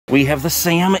We have the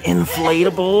Sam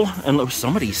inflatable, and look,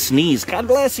 somebody sneezed. God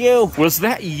bless you. Was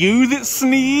that you that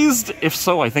sneezed? If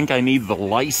so, I think I need the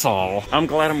Lysol. I'm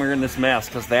glad I'm wearing this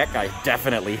mask because that guy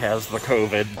definitely has the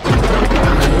COVID.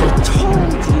 I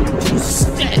told you to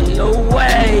stay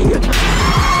away.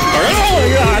 Oh my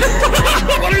God!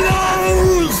 What are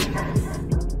those?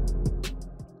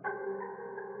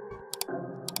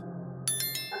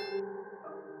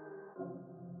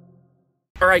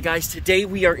 Alright guys, today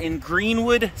we are in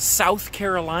Greenwood, South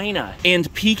Carolina,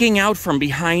 and peeking out from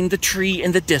behind the tree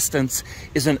in the distance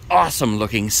is an awesome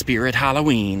looking Spirit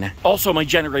Halloween. Also, my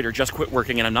generator just quit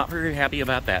working and I'm not very happy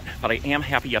about that, but I am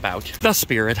happy about the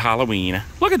Spirit Halloween.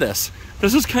 Look at this.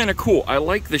 This is kind of cool. I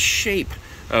like the shape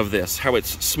of this, how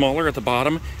it's smaller at the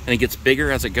bottom and it gets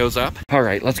bigger as it goes up. All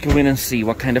right, let's go in and see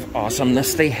what kind of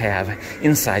awesomeness they have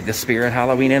inside the Spirit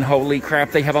Halloween. And holy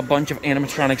crap, they have a bunch of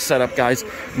animatronics set up, guys.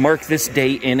 Mark this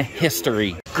day in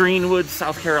history. Greenwood,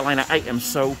 South Carolina, I am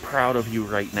so proud of you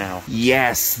right now.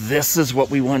 Yes, this is what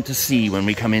we want to see when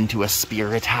we come into a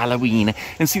Spirit Halloween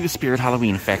and see the Spirit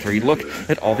Halloween factory. Look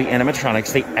at all the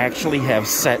animatronics they actually have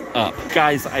set up.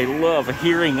 Guys, I love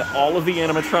hearing all of the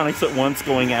animatronics at once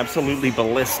going absolutely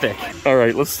ballistic. All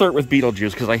right, let's start with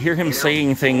Beetlejuice because I hear him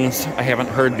saying things I haven't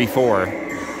heard before.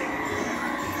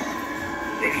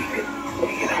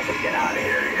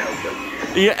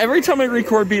 Yeah, every time I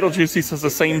record Beetlejuice, he says the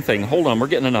same thing. Hold on, we're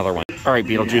getting another one. All right,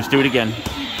 Beetlejuice, do it again.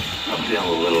 I'm feeling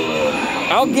a little,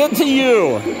 I'll get to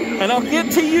you, and I'll get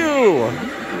to you.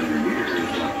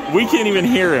 We can't even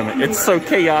hear him. It's so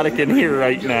chaotic in here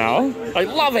right now. I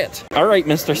love it. All right,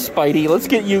 Mr. Spidey, let's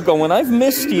get you going. I've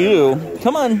missed you.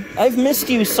 Come on, I've missed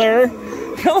you, sir.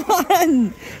 Come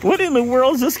on. What in the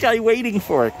world is this guy waiting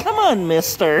for? Come on,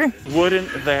 mister.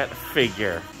 Wouldn't that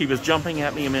figure? He was jumping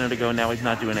at me a minute ago, now he's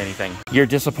not doing anything. You're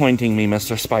disappointing me,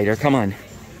 Mr. Spider. Come on.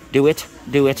 Do it,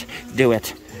 do it, do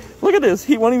it. Look at this,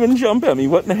 he won't even jump at me.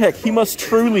 What in the heck? He must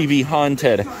truly be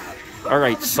haunted. All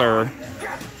right, sir.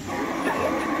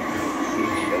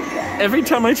 Every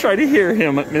time I try to hear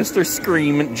him, Mr.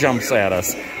 Scream jumps at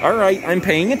us. All right, I'm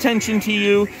paying attention to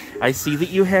you. I see that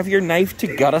you have your knife to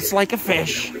gut us like a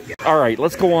fish. All right,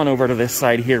 let's go on over to this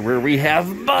side here where we have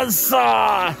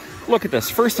Buzzsaw. Look at this.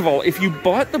 First of all, if you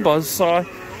bought the Buzzsaw,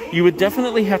 you would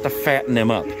definitely have to fatten him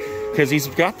up because he's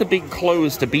got the big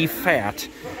clothes to be fat,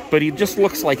 but he just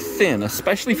looks like thin,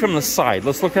 especially from the side.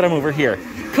 Let's look at him over here.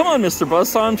 Come on, Mr.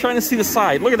 Buzzsaw. I'm trying to see the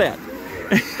side. Look at that.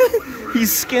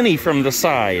 He's skinny from the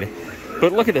side.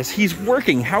 But look at this, he's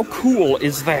working. How cool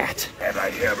is that? and I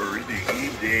have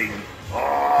everything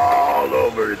all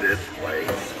over this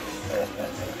place.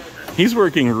 He's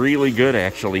working really good,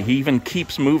 actually. He even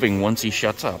keeps moving once he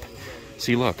shuts up.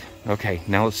 See, look. Okay,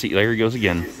 now let's see. There he goes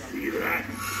again. See that?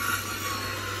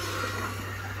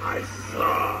 I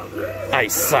saw that. I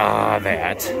saw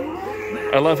that.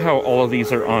 I love how all of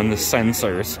these are on the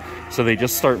sensors, so they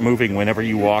just start moving whenever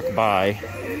you walk by.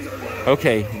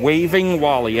 Okay, Waving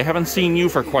Wally. I haven't seen you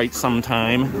for quite some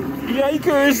time.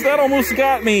 Yikers, that almost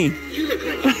got me. You look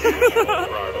like you're for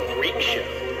our freak show.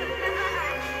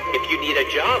 If you need a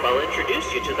job, I'll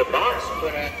introduce you to the boss.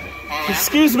 But,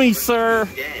 Excuse me, sir.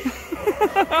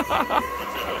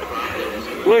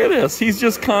 Look at this. He's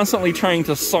just constantly trying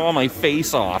to saw my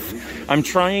face off. I'm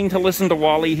trying to listen to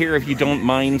Wally here, if you don't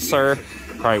mind, sir.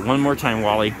 All right, one more time,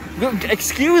 Wally.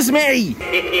 Excuse me!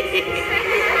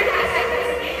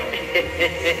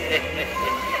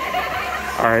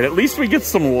 Alright, at least we get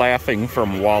some laughing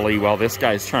from Wally while this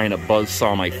guy's trying to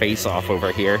buzzsaw my face off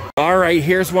over here. Alright,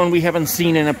 here's one we haven't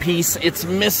seen in a piece. It's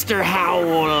Mr.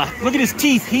 Howl. Look at his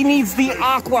teeth. He needs the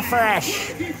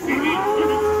Aquafresh.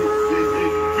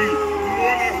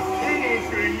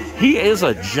 He is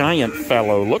a giant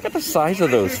fellow. Look at the size of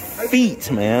those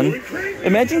feet, man.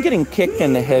 Imagine getting kicked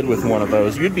in the head with one of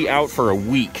those. You'd be out for a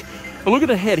week. But look at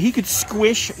the head. He could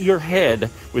squish your head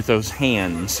with those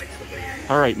hands.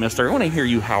 All right, mister, I want to hear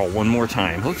you howl one more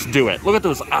time. Let's do it. Look at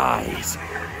those eyes.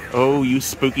 Oh, you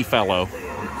spooky fellow.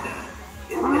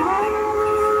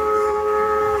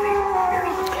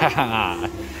 Haha.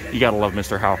 You gotta love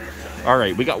Mr. Howl. All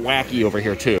right, we got Wacky over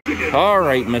here, too. All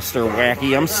right, Mr.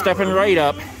 Wacky, I'm stepping right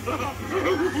up.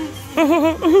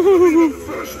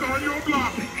 First on your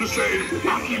block to say,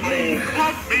 Wacky Mole,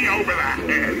 pump me over the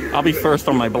head. I'll be first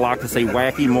on my block to say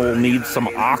Wacky Mole needs some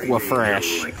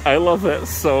Aquafresh. I love that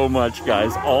so much,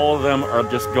 guys. All of them are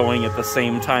just going at the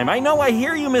same time. I know, I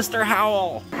hear you, Mr.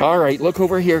 Howl. All right, look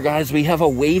over here, guys. We have a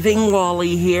Waving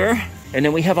Wally here. And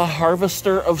then we have a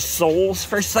Harvester of Souls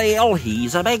for sale.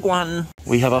 He's a big one.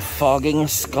 We have a Fogging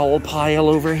Skull Pile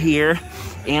over here.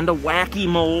 And a Wacky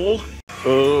Mole.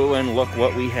 Oh, and look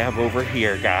what we have over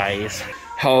here, guys.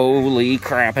 Holy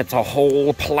crap, it's a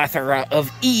whole plethora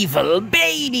of evil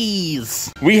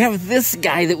babies. We have this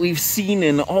guy that we've seen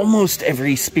in almost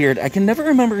every spirit. I can never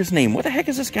remember his name. What the heck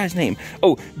is this guy's name?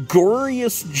 Oh,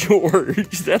 Glorious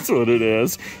George. That's what it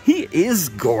is. He is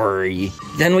gory.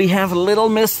 Then we have Little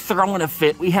Miss throwing a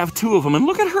fit. We have two of them, and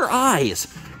look at her eyes.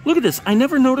 Look at this. I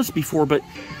never noticed before, but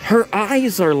her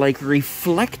eyes are like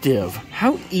reflective.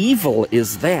 How evil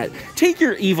is that? Take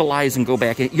your evil eyes and go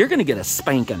back. You're going to get a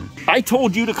spanking. I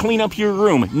told you to clean up your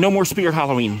room. No more Spirit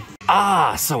Halloween.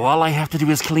 Ah, so all I have to do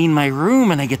is clean my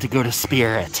room and I get to go to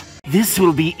Spirit. This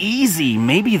will be easy.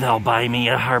 Maybe they'll buy me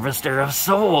a Harvester of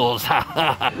Souls.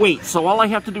 Wait, so all I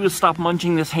have to do is stop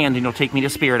munching this hand and you'll take me to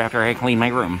Spirit after I clean my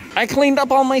room. I cleaned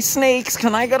up all my snakes.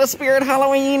 Can I go to Spirit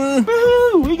Halloween?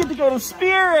 Woohoo! We get to go to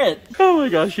Spirit! Oh my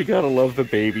gosh, you gotta love the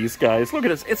babies, guys. Look at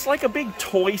this. It's like a big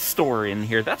toy store in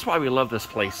here. That's why we love this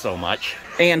place so much.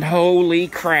 And holy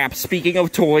crap, speaking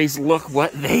of toys, look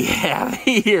what they have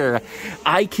here.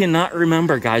 I cannot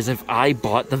remember, guys, if I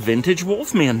bought the vintage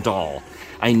Wolfman doll.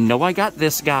 I know I got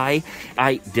this guy.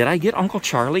 Did I get Uncle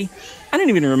Charlie? I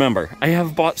didn't even remember. I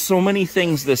have bought so many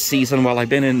things this season while I've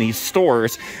been in these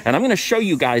stores, and I'm going to show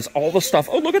you guys all the stuff.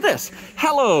 Oh, look at this.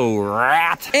 Hello,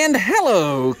 rat. And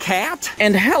hello, cat.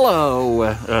 And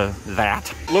hello,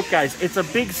 that. Look, guys, it's a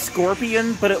big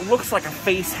scorpion, but it looks like a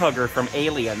face hugger from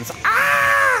Aliens.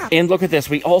 Ah! And look at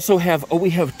this. We also have, we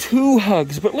have two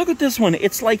hugs, but look at this one.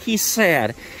 It's like he's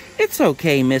sad. It's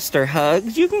okay, Mr.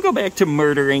 Hugs. You can go back to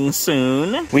murdering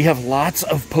soon. We have lots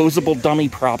of posable dummy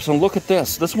props, and look at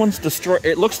this. This one's destroyed.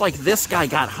 It looks like this guy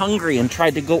got hungry and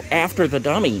tried to go after the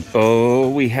dummy. Oh,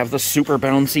 we have the super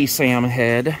bouncy Sam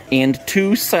head and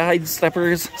two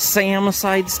sidesteppers. Sam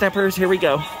sidesteppers. Here we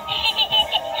go.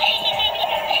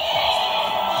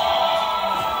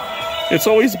 It's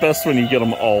always best when you get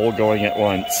them all going at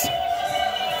once.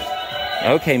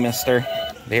 Okay, mister.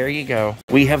 There you go.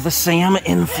 We have the Sam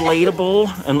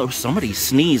inflatable. And look, somebody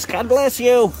sneezed. God bless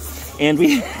you. And we,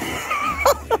 we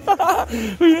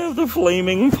have the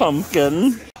flaming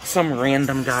pumpkin. Some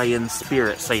random guy in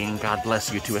Spirit saying, God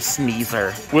bless you to a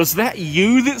sneezer. Was that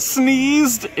you that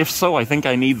sneezed? If so, I think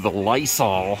I need the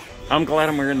Lysol. I'm glad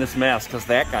I'm wearing this mask because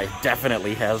that guy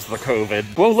definitely has the COVID.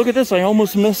 Whoa, look at this. I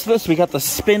almost missed this. We got the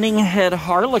spinning head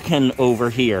harlequin over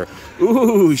here.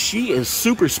 Ooh, she is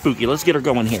super spooky. Let's get her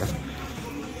going here.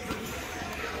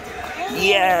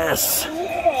 Yes!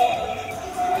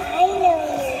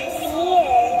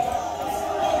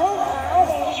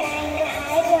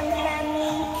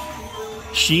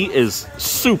 She is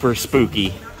super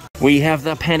spooky. We have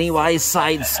the Pennywise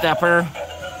sidestepper.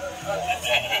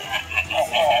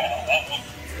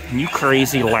 You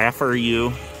crazy laugher,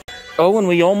 you. Oh, and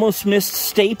we almost missed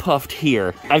Stay Puffed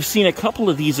here. I've seen a couple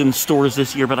of these in stores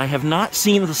this year, but I have not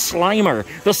seen the Slimer.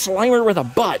 The Slimer with a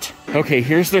butt. Okay,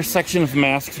 here's their section of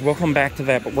masks. We'll come back to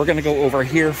that, but we're gonna go over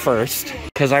here first,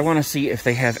 because I want to see if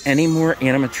they have any more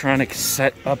animatronics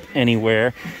set up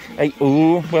anywhere.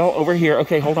 Ooh, well, over here.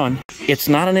 Okay, hold on. It's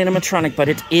not an animatronic, but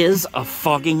it is a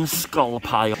fogging skull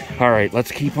pile. All right,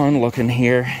 let's keep on looking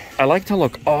here. I like to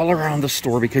look all around the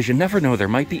store because you never know. There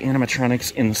might be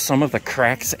animatronics in some of the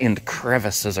cracks and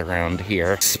crevices around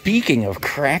here. Speaking of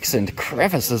cracks and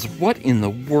crevices, what in the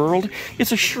world?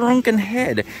 It's a shrunken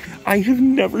head. I have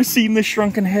never seen the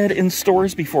shrunken head in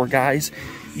stores before, guys.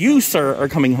 You, sir, are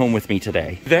coming home with me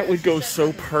today. That would go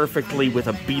so perfectly with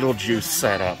a Beetlejuice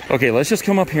setup. Okay, let's just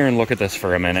come up here and look at this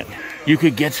for a minute. You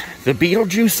could get the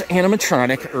Beetlejuice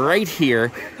animatronic right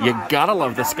here. You gotta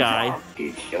love this guy.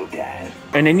 It's showtime.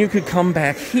 And then you could come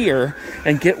back here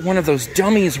and get one of those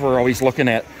dummies we're always looking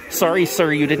at. Sorry,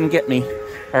 sir, you didn't get me.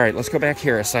 All right, let's go back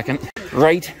here a second.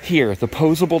 Right here, the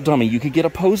posable dummy. You could get a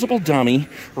posable dummy,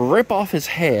 rip off his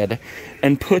head,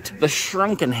 and put the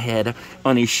shrunken head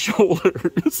on his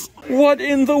shoulders. What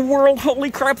in the world?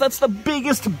 Holy crap, that's the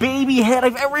biggest baby head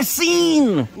I've ever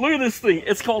seen. Look at this thing.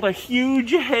 It's called a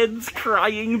huge heads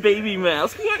crying baby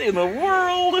mask. What in the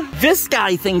world? This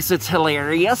guy thinks it's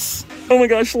hilarious. Oh my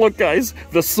gosh, look guys.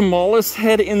 The smallest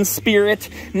head in Spirit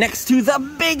next to the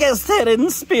biggest head in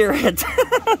Spirit.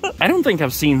 I don't think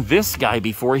I've seen this guy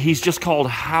before. He's just called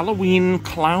Halloween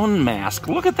Clown Mask.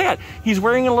 Look at that. He's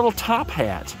wearing a little top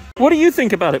hat. What do you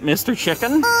think about it, Mr.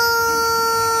 Chicken?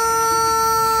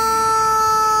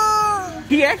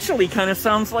 He actually kind of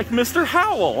sounds like Mr.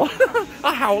 Howl.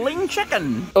 A howling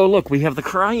chicken. Oh, look, we have the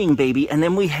crying baby, and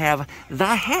then we have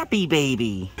the happy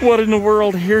baby. What in the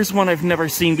world? Here's one I've never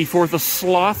seen before. The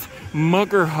Sloth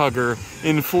Mugger Hugger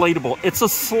inflatable. It's a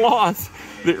sloth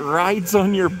that rides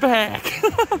on your back.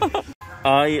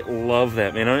 I love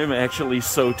that, man. I'm actually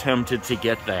so tempted to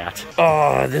get that.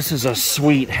 Oh, this is a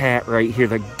sweet hat right here.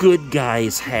 The good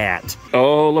guy's hat.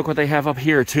 Oh, look what they have up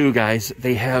here too, guys.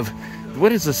 They have,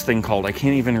 what is this thing called? I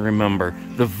can't even remember.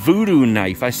 The voodoo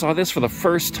knife. I saw this for the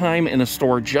first time in a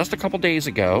store just a couple days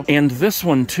ago. And this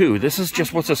one too. This is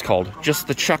just, what's this called? Just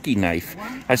the Chucky knife.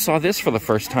 I saw this for the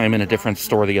first time in a different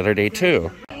store the other day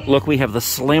too. Look, we have the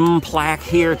Slim plaque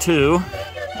here too.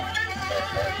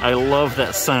 I love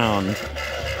that sound.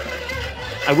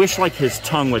 I wish like his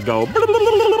tongue would go.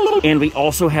 And we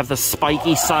also have the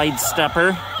spiky side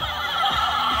stepper.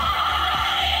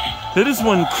 That is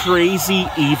one crazy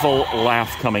evil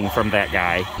laugh coming from that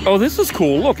guy. Oh, this is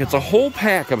cool. Look, it's a whole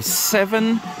pack of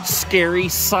 7 scary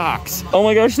socks. Oh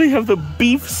my gosh, they have the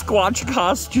beef squatch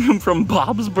costume from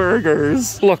Bob's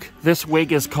Burgers. Look, this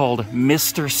wig is called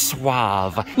Mr.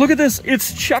 Suave. Look at this.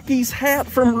 It's Chucky's hat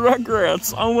from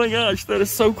Rugrats. Oh my gosh, that is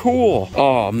so cool.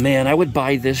 Oh man, I would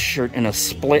buy this shirt in a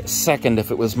split second if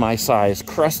it was my size.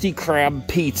 Krusty Krab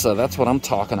pizza, that's what I'm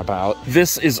talking about.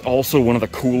 This is also one of the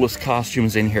coolest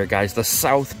costumes in here, guys. The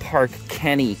South Park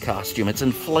Kenny costume. It's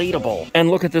inflatable.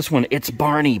 And look at this one. It's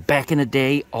Barney. Back in the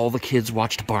day, all the kids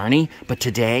watched Barney, but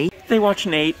today, they watch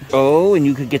Nate. Oh, and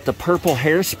you could get the purple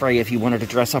hairspray if you wanted to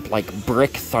dress up like Brick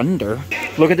Thunder.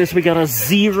 Look at this. We got a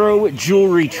Zero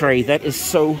jewelry tray. That is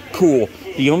so cool.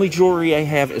 The only jewelry I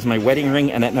have is my wedding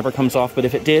ring, and that never comes off, but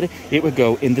if it did, it would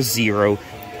go in the Zero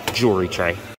jewelry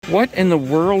tray. What in the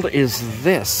world is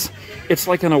this? It's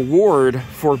like an award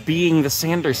for being the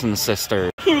Sanderson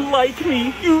sister. You like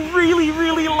me. You really,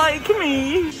 really like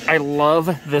me. I love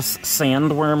this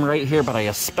sandworm right here, but I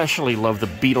especially love the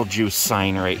Beetlejuice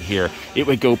sign right here. It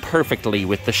would go perfectly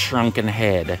with the shrunken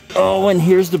head. Oh, and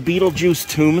here's the Beetlejuice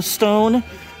tombstone.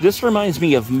 This reminds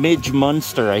me of Midge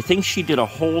Munster. I think she did a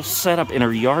whole setup in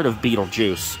her yard of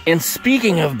Beetlejuice. And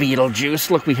speaking of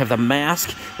Beetlejuice, look, we have the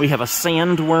mask. We have a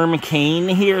sandworm cane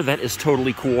here. That is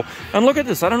totally cool. And look at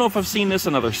this. I don't know if I've seen this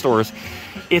in other stores.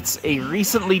 It's a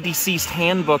recently deceased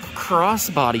handbook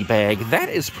crossbody bag. That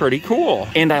is pretty cool.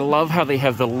 And I love how they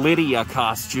have the Lydia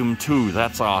costume too.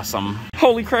 That's awesome.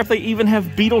 Holy crap, they even have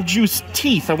Beetlejuice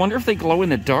teeth. I wonder if they glow in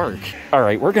the dark. All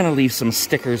right, we're gonna leave some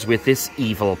stickers with this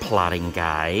evil plotting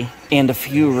guy. And a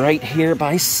few right here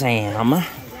by Sam.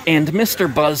 And Mr.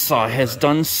 Buzzsaw has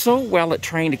done so well at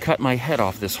trying to cut my head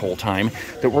off this whole time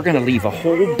that we're gonna leave a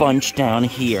whole bunch down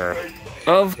here.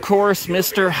 Of course,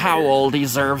 Mr. Howell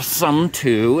deserves some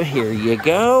too. Here you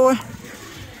go.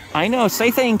 I know, say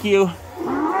thank you.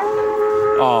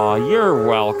 Aw, you're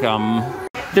welcome.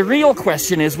 The real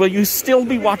question is, will you still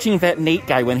be watching that Nate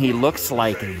guy when he looks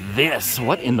like this?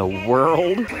 What in the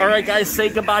world? All right, guys, say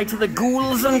goodbye to the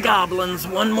ghouls and goblins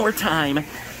one more time.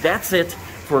 That's it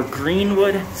for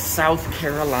Greenwood, South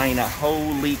Carolina.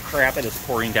 Holy crap, it is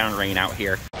pouring down rain out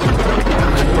here.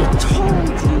 I told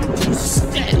you to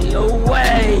stay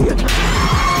away.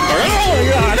 Oh,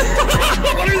 my God.